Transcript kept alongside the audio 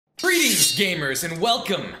Greetings, gamers, and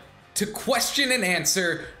welcome to Question and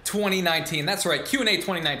Answer 2019. That's right, Q&A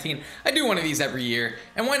 2019. I do one of these every year,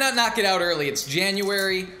 and why not knock it out early? It's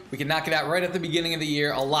January. We can knock it out right at the beginning of the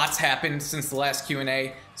year. A lot's happened since the last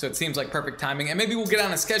Q&A, so it seems like perfect timing. And maybe we'll get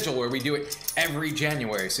on a schedule where we do it every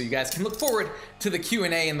January, so you guys can look forward to the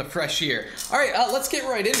Q&A in the fresh year. All right, let's get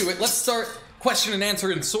right into it. Let's start question and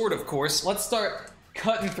answer in sword, of course. Let's start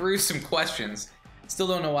cutting through some questions. Still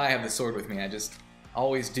don't know why I have the sword with me. I just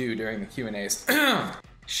always do during the Q&As.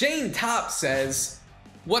 Shane Top says,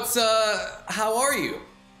 how are you?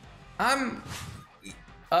 I'm,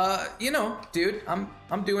 you know, dude,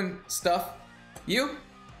 I'm doing stuff. You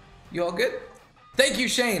all good? Thank you,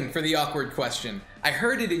 Shane, for the awkward question. I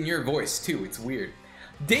heard it in your voice, too. It's weird.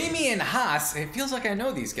 Damian Haas, it feels like I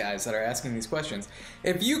know these guys that are asking these questions.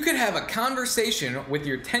 If you could have a conversation with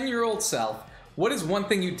your 10-year-old self, what is one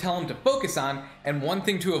thing you'd tell him to focus on and one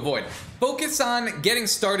thing to avoid? Focus on getting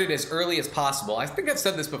started as early as possible. I think I've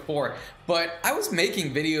said this before, but I was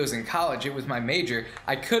making videos in college. It was my major.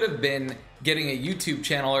 I could have been getting a YouTube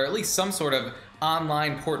channel or at least some sort of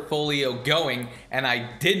online portfolio going, and I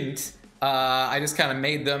didn't. I just kind of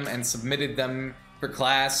made them and submitted them for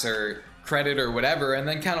class or credit or whatever, and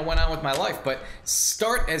then kind of went on with my life. But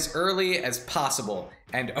start as early as possible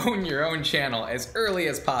and own your own channel as early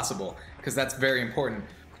as possible, because that's very important.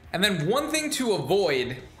 And then one thing to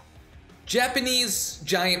avoid, Japanese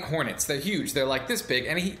giant hornets. They're huge. They're like this big,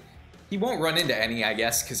 and he won't run into any, I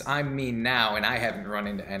guess, because I'm mean now and I haven't run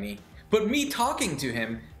into any. But me talking to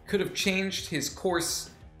him could have changed his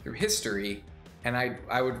course through history, and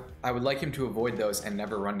I would like him to avoid those and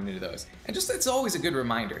never run into those. And just, it's always a good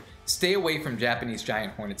reminder. Stay away from Japanese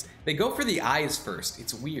giant hornets. They go for the eyes first.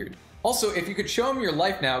 It's weird. Also, if you could show him your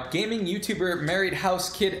life now, gaming, YouTuber, married,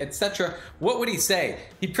 house, kid, etc., what would he say?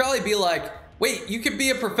 He'd probably be like, wait, you could be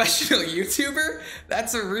a professional YouTuber?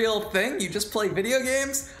 That's a real thing? You just play video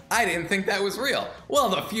games? I didn't think that was real. Well,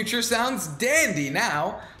 the future sounds dandy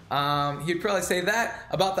now. He'd probably say that.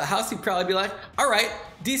 About the house, he'd probably be like, all right,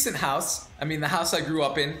 decent house. I mean, the house I grew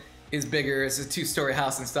up in is bigger. It's a 2-story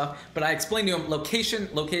house and stuff. But I explained to him location,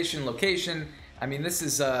 location, location. I mean, this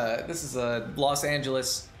is a Los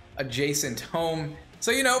Angeles adjacent home.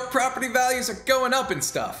 So, you know, property values are going up and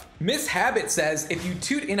stuff. Miss Habit says, if you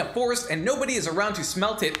toot in a forest and nobody is around to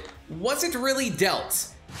smelt it, was it really dealt?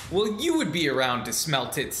 Well, you would be around to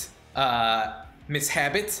smelt it, Miss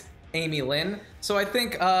Habit, Amy Lynn. So I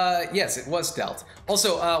think, yes, it was dealt.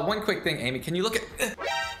 Also, one quick thing, Amy, can you look at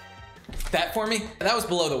that for me? That was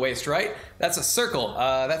below the waist, right? That's a circle.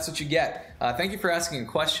 That's what you get. Thank you for asking a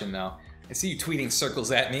question, though. I see you tweeting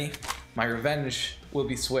circles at me. My revenge will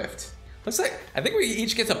be swift. Looks like, I think we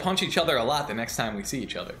each get to punch each other a lot the next time we see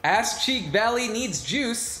each other. Ass Cheek Valley Needs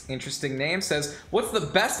Juice, interesting name, says, what's the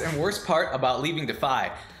best and worst part about leaving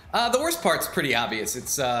Defy? The worst part's pretty obvious.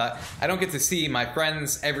 It's, I don't get to see my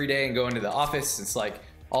friends every day and go into the office. It's like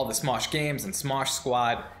all the Smosh games and Smosh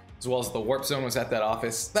Squad, as well as the Warp Zone was at that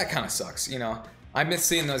office. That kind of sucks, you know? I miss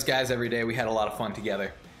seeing those guys every day. We had a lot of fun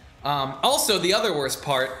together. Also, the other worst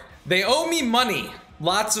part, they owe me money.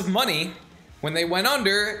 Lots of money. When they went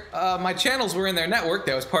under, my channels were in their network.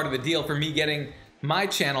 That was part of the deal for me getting my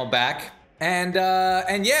channel back. And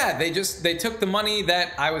yeah, they took the money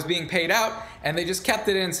that I was being paid out and they just kept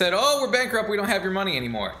it and said, oh, we're bankrupt, we don't have your money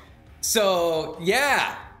anymore. So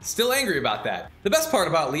yeah, still angry about that. The best part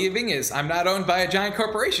about leaving is I'm not owned by a giant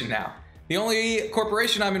corporation now. The only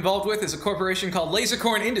corporation I'm involved with is a corporation called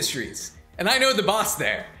Lasercorn Industries. And I know the boss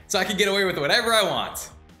there, so I can get away with whatever I want.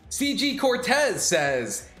 CG Cortez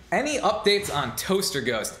says, any updates on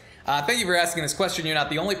ToasterGhost? Thank you for asking this question. You're not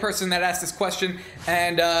the only person that asked this question.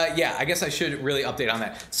 And yeah, I guess I should really update on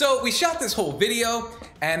that. So we shot this whole video,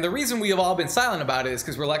 and the reason we have all been silent about it is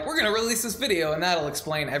because we're like, we're gonna release this video and that'll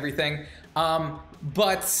explain everything.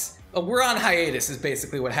 But we're on hiatus is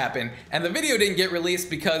basically what happened. And the video didn't get released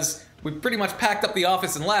because we pretty much packed up the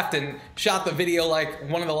office and left and shot the video like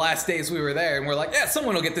one of the last days we were there. And we're like, yeah,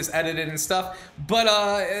 someone will get this edited and stuff. But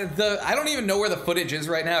I don't even know where the footage is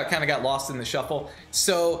right now. It kind of got lost in the shuffle.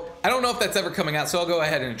 So I don't know if that's ever coming out. So I'll go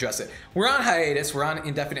ahead and address it. We're on hiatus. We're on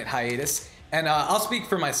indefinite hiatus. And I'll speak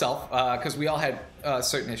for myself because we all had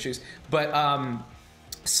certain issues. But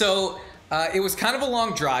it was kind of a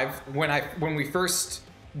long drive when we first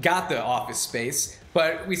got the office space.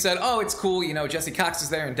 But we said, oh, it's cool, you know, Jesse Cox is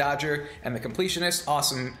there and Dodger and the Completionist,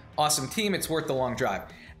 awesome team, it's worth the long drive.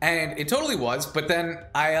 And it totally was, but then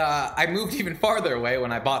I moved even farther away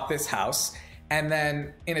when I bought this house. And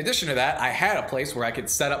then in addition to that, I had a place where I could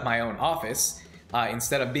set up my own office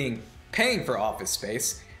instead of paying for office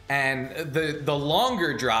space. And the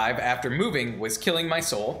longer drive after moving was killing my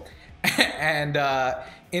soul. And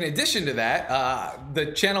In addition to that,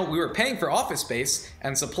 the channel, we were paying for office space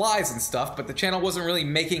and supplies and stuff, but the channel wasn't really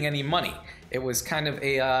making any money. It was kind of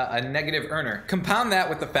a negative earner. Compound that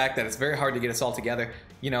with the fact that it's very hard to get us all together.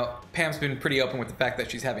 You know, Pam's been pretty open with the fact that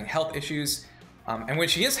she's having health issues. And when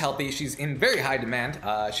she is healthy, she's in very high demand.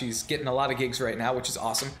 She's getting a lot of gigs right now, which is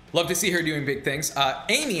awesome. Love to see her doing big things.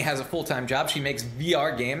 Amy has a full-time job. She makes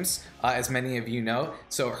VR games, as many of you know.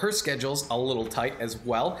 So her schedule's a little tight as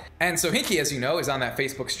well. And so Hinky, as you know, is on that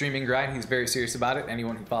Facebook streaming grind. He's very serious about it.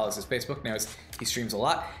 Anyone who follows his Facebook knows he streams a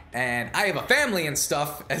lot. And I have a family and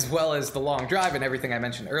stuff, as well as the long drive and everything I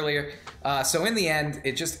mentioned earlier. So in the end,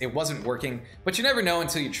 it wasn't working. But you never know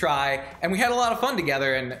until you try. And we had a lot of fun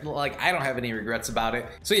together, and like, I don't have any regrets about it.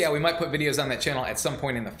 So yeah, we might put videos on that channel at some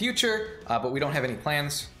point in the future, but we don't have any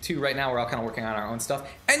plans to right now. We're all kind of working on our own stuff.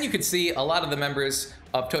 And you can see a lot of the members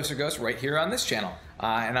of ToasterGhost right here on this channel.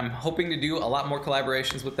 And I'm hoping to do a lot more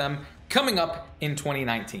collaborations with them coming up in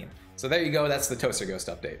 2019. So there you go, that's the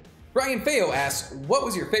ToasterGhost update. Brian Feo asks, what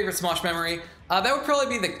was your favorite Smosh memory? That would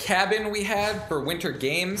probably be the cabin we had for Winter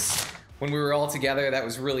Games. When we were all together, that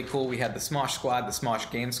was really cool. We had the Smosh Squad, the Smosh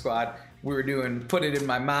Game Squad. We were doing put it in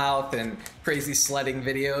my mouth and crazy sledding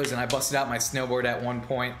videos, and I busted out my snowboard at one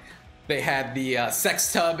point. They had the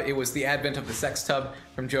sex tub. It was the advent of the sex tub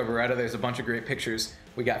from Joe Beretta. There's a bunch of great pictures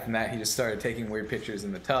we got from that. He just started taking weird pictures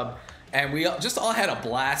in the tub. And we just all had a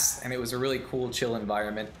blast, and it was a really cool, chill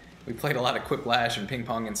environment. We played a lot of Quiplash and ping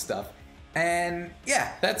pong and stuff. And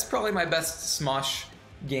yeah, that's probably my best Smosh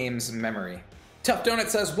games memory. Tough Donut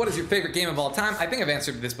says, what is your favorite game of all time? I think I've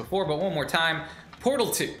answered this before, but one more time.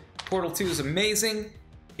 Portal 2. Portal 2 is amazing.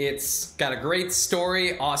 It's got a great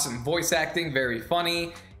story, awesome voice acting, very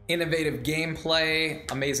funny, innovative gameplay,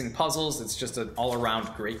 amazing puzzles. It's just an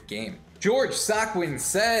all-around great game. George Sockwin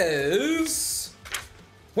says,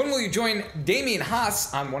 when will you join Damien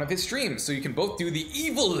Haas on one of his streams so you can both do the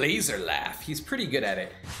evil laser laugh? He's pretty good at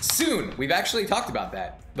it. Soon. We've actually talked about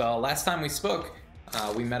that. The last time we spoke,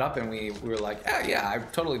 we met up and we were like, yeah,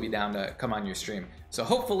 I'd totally be down to come on your stream. So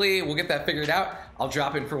hopefully we'll get that figured out. I'll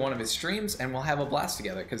drop in for one of his streams and we'll have a blast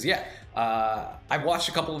together. Because yeah, I've watched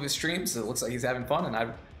a couple of his streams. It looks like he's having fun,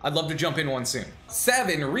 and I'd love to jump in one soon.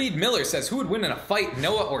 Savin Reed Miller says, who would win in a fight,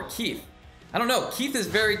 Noah or Keith? I don't know. Keith is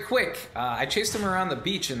very quick. I chased him around the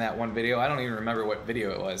beach in that one video. I don't even remember what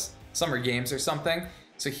video it was. Summer Games or something.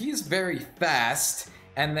 So he's very fast.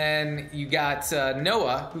 And then you got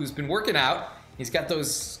Noah, who's been working out. He's got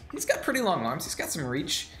pretty long arms. He's got some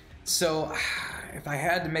reach. So if I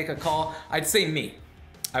had to make a call, I'd say me.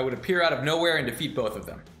 I would appear out of nowhere and defeat both of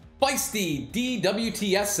them. Feisty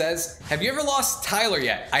DWTS says, have you ever lost Tyler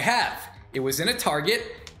yet? I have. It was in a Target,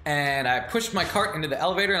 and I pushed my cart into the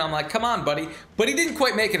elevator, and I'm like, come on, buddy. But he didn't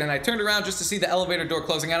quite make it, and I turned around just to see the elevator door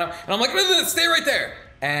closing on him, and I'm like, stay right there.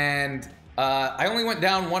 And I only went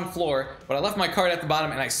down one floor, but I left my cart at the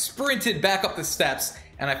bottom, and I sprinted back up the steps,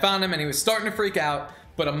 and I found him, and he was starting to freak out,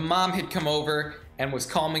 but a mom had come over and was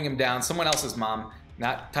calming him down. Someone else's mom,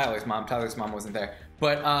 not Tyler's mom. Tyler's mom wasn't there.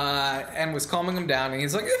 But, and was calming him down, and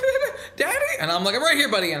he's like, Daddy? And I'm like, I'm right here,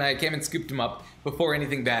 buddy. And I came and scooped him up before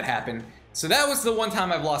anything bad happened. So that was the one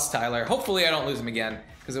time I've lost Tyler. Hopefully I don't lose him again,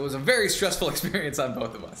 because it was a very stressful experience on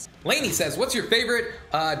both of us. Laney says, what's your favorite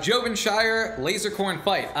Jovenshire Lasercorn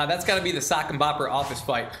fight? That's gotta be the Sock and Bopper office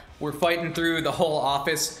fight. We're fighting through the whole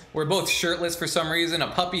office. We're both shirtless for some reason. A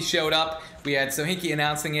puppy showed up. We had Sohinki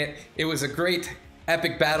announcing it. It was a great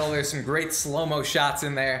epic battle. There's some great slow-mo shots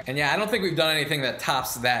in there. And yeah, I don't think we've done anything that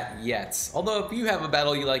tops that yet. Although if you have a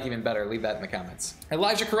battle you like even better, leave that in the comments.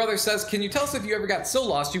 Elijah Carruthers says, can you tell us if you ever got so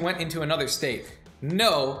lost you went into another state?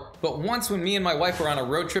 No, but once when me and my wife were on a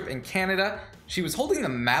road trip in Canada, she was holding the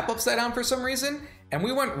map upside down for some reason, and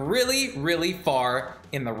we went really, really far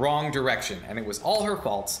in the wrong direction, and it was all her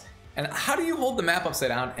fault. And how do you hold the map upside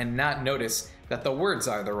down and not notice that the words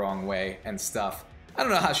are the wrong way and stuff? I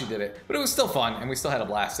don't know how she did it, but it was still fun, and we still had a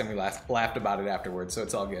blast, and we laughed about it afterwards, so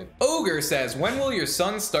it's all good. Ogre says, when will your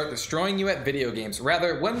son start destroying you at video games?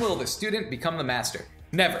 Rather, when will the student become the master?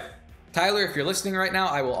 Never. Tyler, if you're listening right now,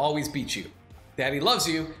 I will always beat you. Daddy loves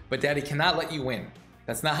you, but Daddy cannot let you win.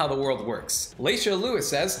 That's not how the world works. Laisha Lewis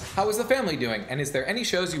says, how is the family doing? And is there any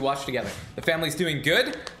shows you watch together? The family's doing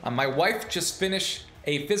good. My wife just finished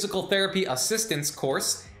a physical therapy assistance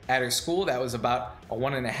course at her school. That was about a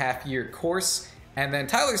 1.5-year course. And then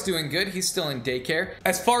Tyler's doing good. He's still in daycare.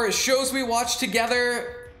 As far as shows we watch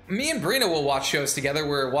together, me and Brina will watch shows together.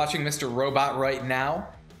 We're watching Mr. Robot right now.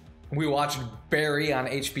 We watched Barry on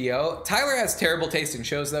HBO. Tyler has terrible taste in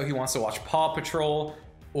shows, though. He wants to watch Paw Patrol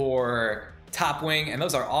or Top Wing, and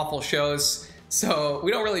those are awful shows. So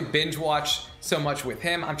we don't really binge watch so much with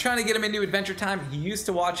him. I'm trying to get him into Adventure Time. He used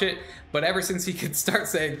to watch it, but ever since he could start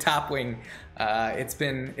saying Top Wing, it's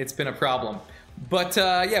been a problem. But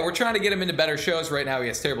yeah, we're trying to get him into better shows. Right now he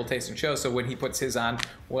has terrible taste in shows, so when he puts his on,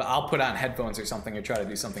 well, I'll put on headphones or something or try to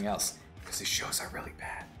do something else, because his shows are really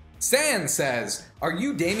bad. San says, are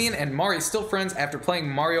you, Damien, and Mari still friends after playing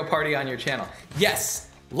Mario Party on your channel?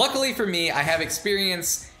 Yes. Luckily for me, I have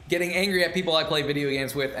experience getting angry at people I play video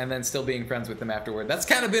games with and then still being friends with them afterward. That's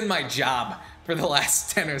kind of been my job for the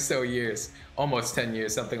last 10 or so years. Almost 10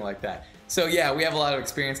 years, something like that. So yeah, we have a lot of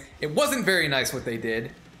experience. It wasn't very nice what they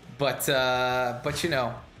did, but you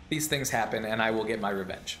know, these things happen and I will get my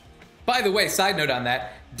revenge. By the way, side note on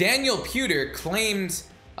that, Daniel Pewter claimed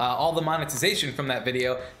all the monetization from that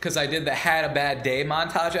video because I did the had a bad day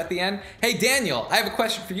montage at the end. Hey Daniel, I have a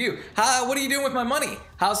question for you. What are you doing with my money?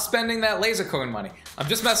 How's spending that Lasercorn money? I'm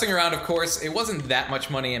just messing around, of course. It wasn't that much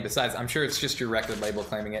money, and besides, I'm sure it's just your record label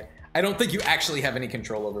claiming it. I don't think you actually have any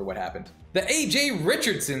control over what happened. The AJ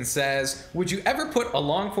Richardson says, would you ever put a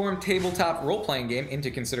long-form tabletop role-playing game into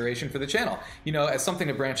consideration for the channel? You know, as something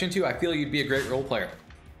to branch into, I feel you'd be a great role player.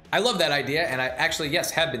 I love that idea, and I actually,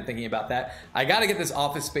 yes, have been thinking about that. I gotta get this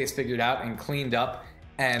office space figured out and cleaned up,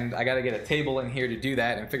 and I gotta get a table in here to do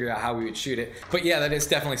that and figure out how we would shoot it. But yeah, that is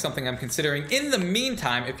definitely something I'm considering. In the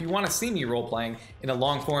meantime, if you wanna see me role-playing in a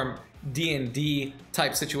long-form D&D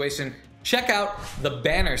type situation, check out the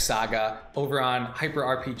Banner Saga over on Hyper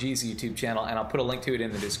RPG's YouTube channel, and I'll put a link to it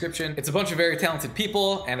in the description. It's a bunch of very talented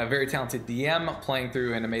people and a very talented DM playing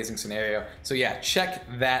through an amazing scenario. So yeah, check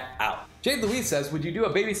that out. Jade Louise says, would you do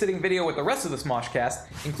a babysitting video with the rest of the Smoshcast,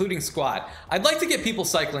 including Squad? I'd like to get people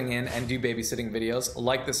cycling in and do babysitting videos,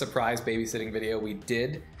 like the surprise babysitting video we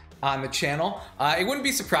did on the channel. It wouldn't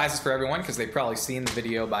be surprises for everyone, because they've probably seen the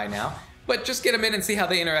video by now, but just get them in and see how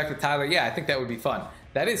they interact with Tyler. Yeah, I think that would be fun.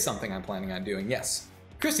 That is something I'm planning on doing, yes.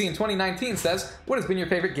 Chrissy in 2019 says, what has been your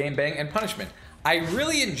favorite game bang and punishment? I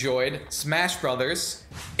really enjoyed Smash Brothers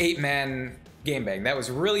 8-man game bang. That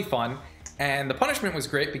was really fun. And the punishment was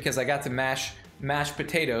great because I got to mash mashed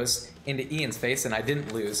potatoes into Ian's face and I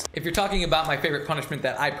didn't lose. If you're talking about my favorite punishment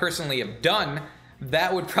that I personally have done,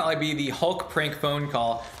 that would probably be the Hulk prank phone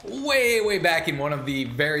call way back in one of the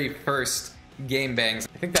very first game bangs.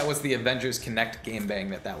 I think that was the Avengers Connect game bang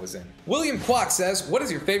that was in. William Kwok says, what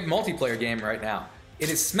is your favorite multiplayer game right now? It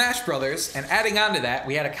is Smash Brothers, and adding on to that,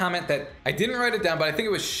 we had a comment that I didn't write it down, but I think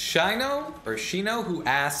it was Shino who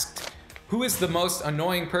asked, who is the most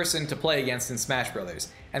annoying person to play against in Smash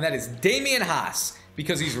Brothers? And that is Damien Haas,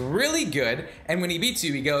 because he's really good, and when he beats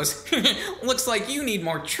you, he goes, looks like you need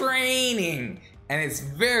more training. And it's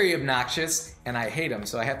very obnoxious, and I hate him,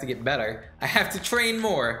 so I have to get better. I have to train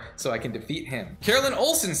more so I can defeat him. Carolyn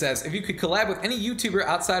Olsen says, if you could collab with any YouTuber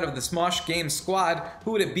outside of the Smosh Games squad,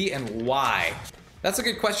 who would it be and why? That's a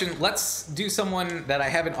good question. Let's do someone that I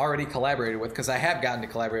haven't already collaborated with, because I have gotten to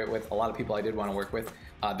collaborate with a lot of people I did want to work with.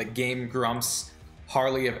 The Game Grumps,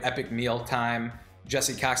 Harley of Epic Mealtime,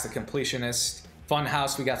 Jesse Cox the Completionist,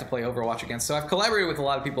 Funhouse we got to play Overwatch against. So I've collaborated with a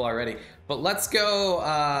lot of people already. But let's go,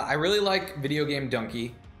 I really like Video Game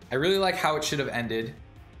Donkey. I really like How It Should Have Ended.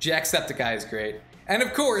 Jacksepticeye is great. And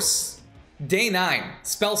of course, Day 9,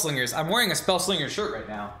 Spellslingers. I'm wearing a Spellslinger shirt right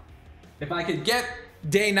now. If I could get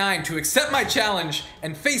Day 9 to accept my challenge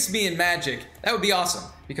and face me in Magic, that would be awesome,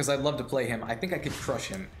 because I'd love to play him. I think I could crush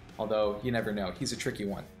him, although you never know. He's a tricky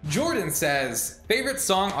one. Jordan says, favorite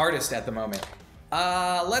song artist at the moment?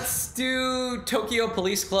 Let's do Tokyo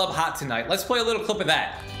Police Club Hot Tonight. Let's play a little clip of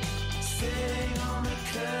that. Sitting on the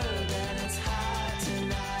curb and it's hot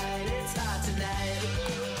tonight, it's hot tonight.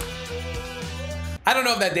 I don't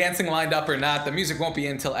know if that dancing lined up or not. The music won't be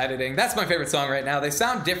in until editing. That's my favorite song right now. They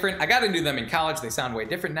sound different. I got into them in college. They sound way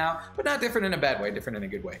different now, but not different in a bad way, different in a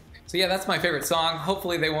good way. So yeah, that's my favorite song.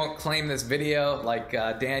 Hopefully they won't claim this video like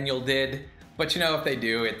Daniel did. But you know, if they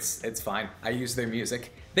do, it's fine. I use their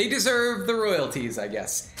music. They deserve the royalties, I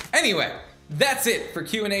guess. Anyway, that's it for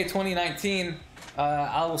Q&A 2019.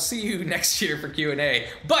 I will see you next year for Q&A.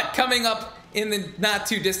 But coming up in the not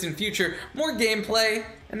too distant future, more gameplay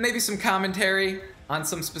and maybe some commentary on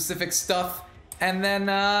some specific stuff. And then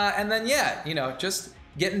yeah, you know, just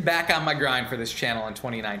getting back on my grind for this channel in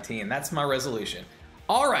 2019. That's my resolution.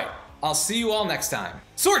 All right, I'll see you all next time.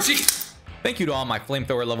 Sorchi! Thank you to all my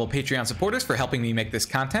Flamethrower level Patreon supporters for helping me make this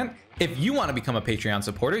content. If you want to become a Patreon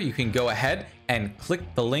supporter, you can go ahead and click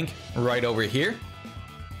the link right over here.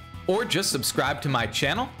 Or just subscribe to my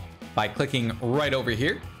channel by clicking right over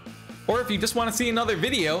here. Or if you just want to see another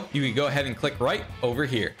video, you can go ahead and click right over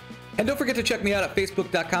here. And don't forget to check me out at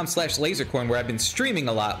facebook.com/lasercorn, where I've been streaming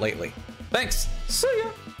a lot lately. Thanks. See ya!